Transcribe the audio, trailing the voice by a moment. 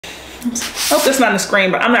hope that's not on the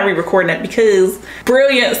screen, but I'm not re-recording it because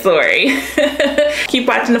brilliant story. Keep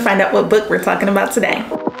watching to find out what book we're talking about today.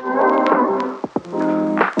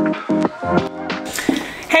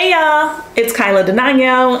 Hey y'all, it's Kyla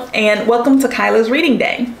Denanyoh and welcome to Kyla's Reading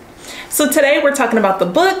Day. So today we're talking about the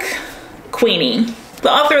book Queenie.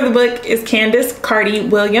 The author of the book is Candice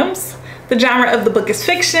Carty-Williams. The genre of the book is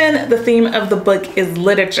fiction. The theme of the book is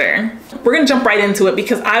literature. We're gonna jump right into it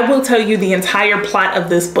because I will tell you the entire plot of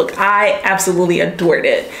this book. I absolutely adored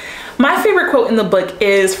it. My favorite quote in the book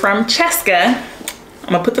is from Cheska. I'm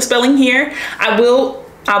gonna put the spelling here.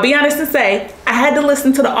 I'll be honest and say, I had to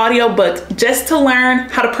listen to the audiobook just to learn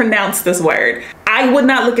how to pronounce this word. I would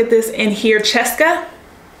not look at this and hear Cheska,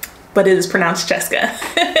 but it is pronounced Cheska.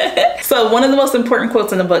 So one of the most important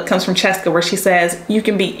quotes in the book comes from Cheska where she says, "You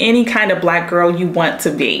can be any kind of Black girl you want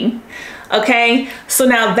to be." Okay, so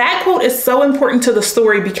now that quote is so important to the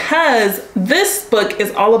story because this book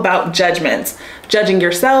is all about judgments. Judging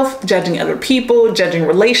yourself, judging other people, judging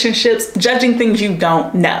relationships, judging things you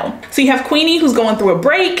don't know. So you have Queenie who's going through a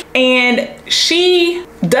break and she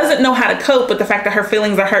doesn't know how to cope with the fact that her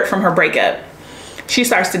feelings are hurt from her breakup. She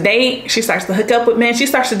starts to date, she starts to hook up with men, she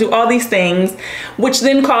starts to do all these things, which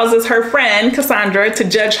then causes her friend, Cassandra, to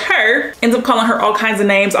judge her, ends up calling her all kinds of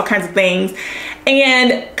names, all kinds of things.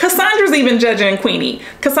 And Cassandra's even judging Queenie.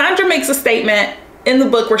 Cassandra makes a statement in the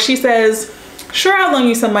book where she says, "Sure, I'll loan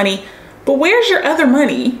you some money, but where's your other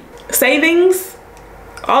money? Savings?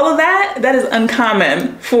 All of that? That is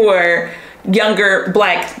uncommon for younger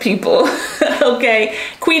Black people." Okay,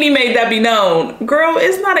 Queenie made that be known. Girl,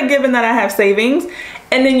 it's not a given that I have savings.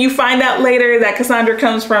 And then you find out later that Cassandra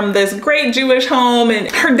comes from this great Jewish home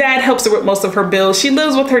and her dad helps her with most of her bills. She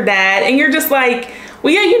lives with her dad and you're just like,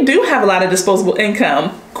 well, yeah, you do have a lot of disposable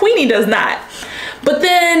income. Queenie does not. But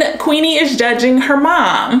then Queenie is judging her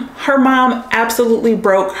mom. Her mom absolutely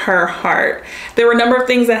broke her heart. There were a number of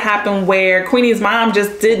things that happened where Queenie's mom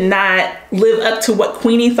just did not live up to what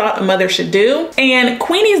Queenie thought a mother should do. And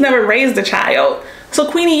Queenie's never raised a child. So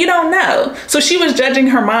Queenie, you don't know. So she was judging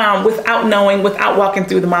her mom without knowing, without walking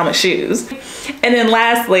through the mama's shoes. And then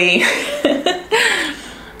lastly,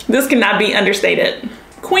 this cannot be understated.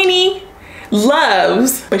 Queenie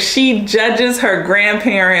loves, but she judges her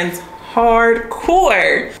grandparents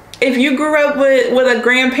hardcore. If you grew up with a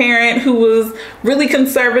grandparent who was really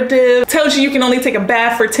conservative, tells you can only take a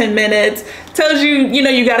bath for 10 minutes, tells you,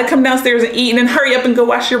 you gotta come downstairs and eat and then hurry up and go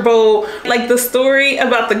wash your bowl. Like the story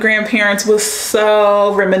about the grandparents was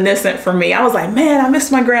so reminiscent for me. I was like, man, I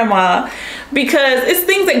miss my grandma. Because it's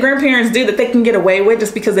things that grandparents do that they can get away with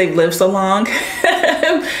just because they've lived so long.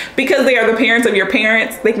 Because they are the parents of your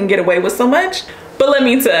parents, they can get away with so much. But let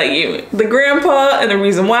me tell you, the grandpa and the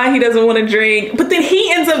reason why he doesn't want to drink, but then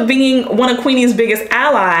he ends up being one of Queenie's biggest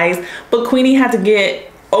allies, but Queenie had to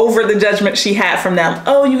get over the judgment she had from them.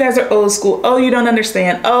 Oh, you guys are old school. Oh, you don't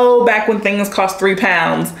understand. Oh, back when things cost 3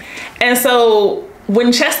 pounds. And so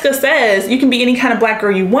when Cheska says you can be any kind of Black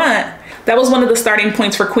girl you want, that was one of the starting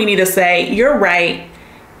points for Queenie to say, you're right.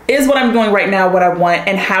 Is what I'm doing right now what I want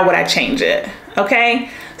and how would I change it?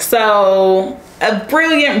 Okay, so a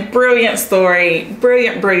brilliant, brilliant story.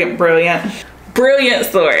 Brilliant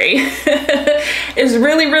story. It's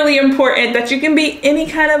really, really important that you can be any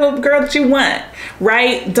kind of a girl that you want,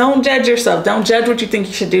 right? Don't judge yourself. Don't judge what you think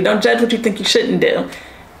you should do. Don't judge what you think you shouldn't do.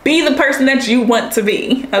 Be the person that you want to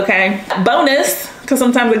be, okay? Bonus, because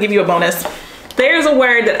sometimes I give you a bonus. There's a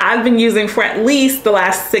word that I've been using for at least the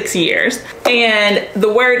last 6 years, and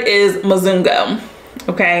the word is mazungo,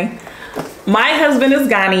 okay? My husband is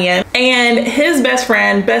Ghanaian and his best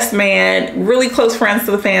friend, best man, really close friends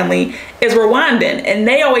to the family is Rwandan, and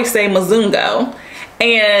they always say mazungo.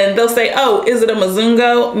 And they'll say, oh, is it a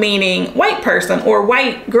mazungo? Meaning white person or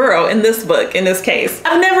white girl in this book, in this case.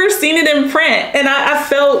 I've never seen it in print and I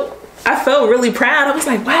felt really proud. I was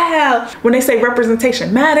like, wow. When they say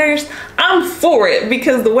representation matters, I'm for it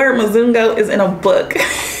because the word mazungo is in a book.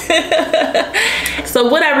 So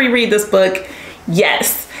would I reread this book?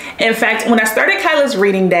 Yes. In fact, when I started Kyla's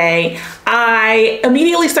Reading Day, I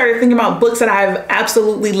immediately started thinking about books that I've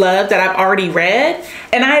absolutely loved that I've already read.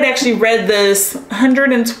 And I had actually read this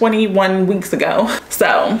 121 weeks ago.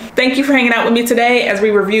 So thank you for hanging out with me today as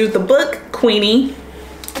we reviewed the book Queenie.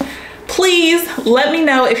 Please let me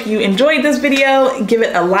know if you enjoyed this video. Give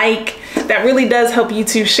it a like. That really does help you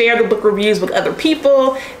to share the book reviews with other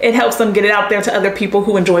people. It helps them get it out there to other people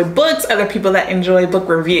who enjoy books, other people that enjoy book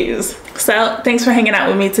reviews. So thanks for hanging out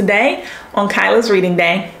with me today on Kyla's Reading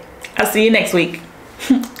Day. I'll see you next week.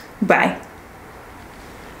 Bye.